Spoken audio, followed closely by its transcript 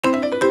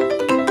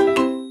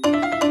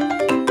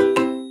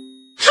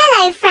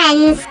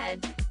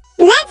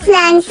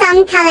learn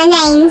some color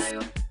names.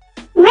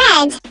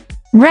 Red,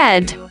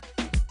 red,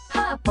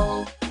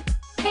 purple,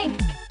 pink,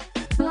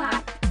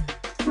 black,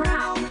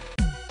 brown,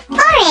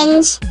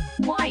 orange,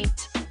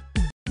 white,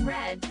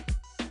 red,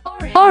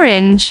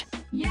 orange,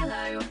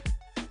 yellow,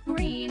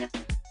 green,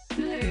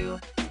 blue,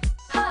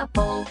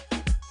 purple,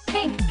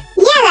 pink,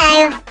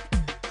 yellow,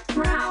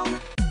 brown,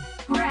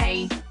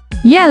 grey,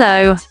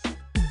 yellow,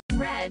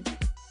 red,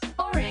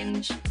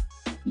 orange,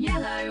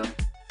 yellow,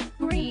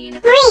 green,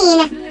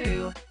 green,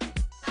 blue,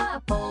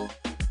 purple,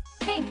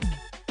 pink,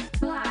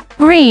 black,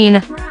 green,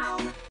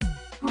 brown,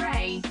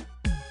 grey,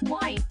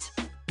 white,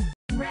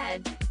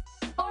 red,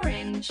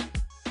 orange,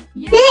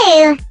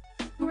 yellow,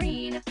 blue,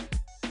 green,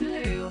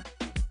 blue,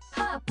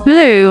 purple,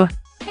 blue,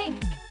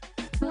 pink,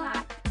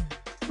 black,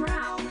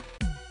 brown,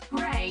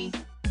 grey,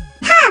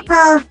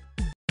 purple,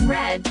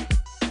 red,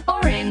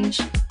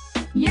 orange,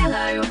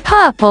 yellow,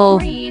 purple,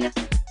 green,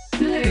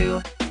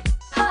 blue,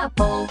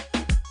 purple,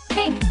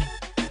 pink,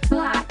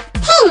 black,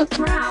 pink,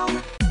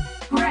 brown,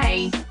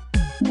 grey,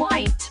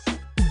 white,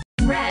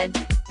 red,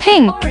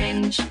 pink,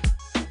 orange,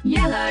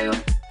 yellow,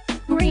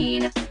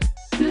 green,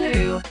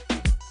 blue,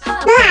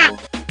 purple, black,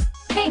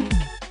 pink,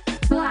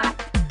 black,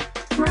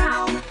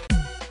 brown,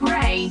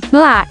 grey,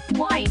 black,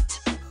 white,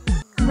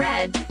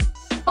 red,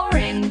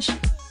 orange,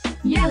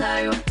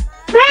 yellow,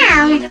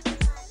 brown,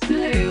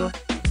 blue,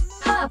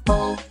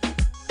 purple,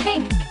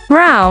 pink,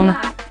 brown,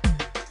 black,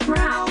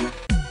 brown,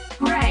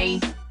 grey,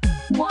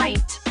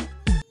 white,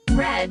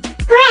 red,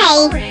 gray,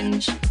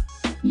 orange,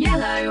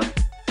 yellow,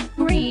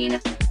 green,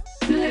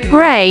 blue,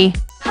 grey,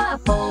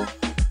 purple,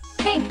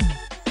 pink,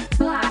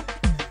 black,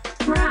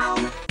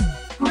 brown,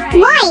 grey,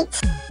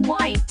 white,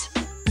 white,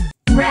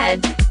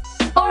 red,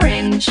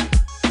 orange,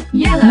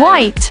 yellow,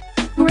 white,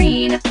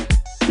 green,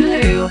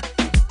 blue,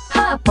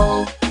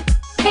 purple,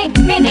 pink,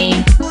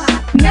 mini,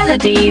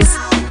 melodies,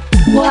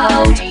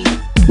 world,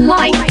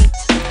 like,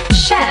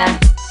 share,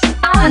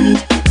 and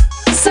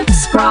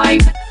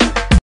subscribe.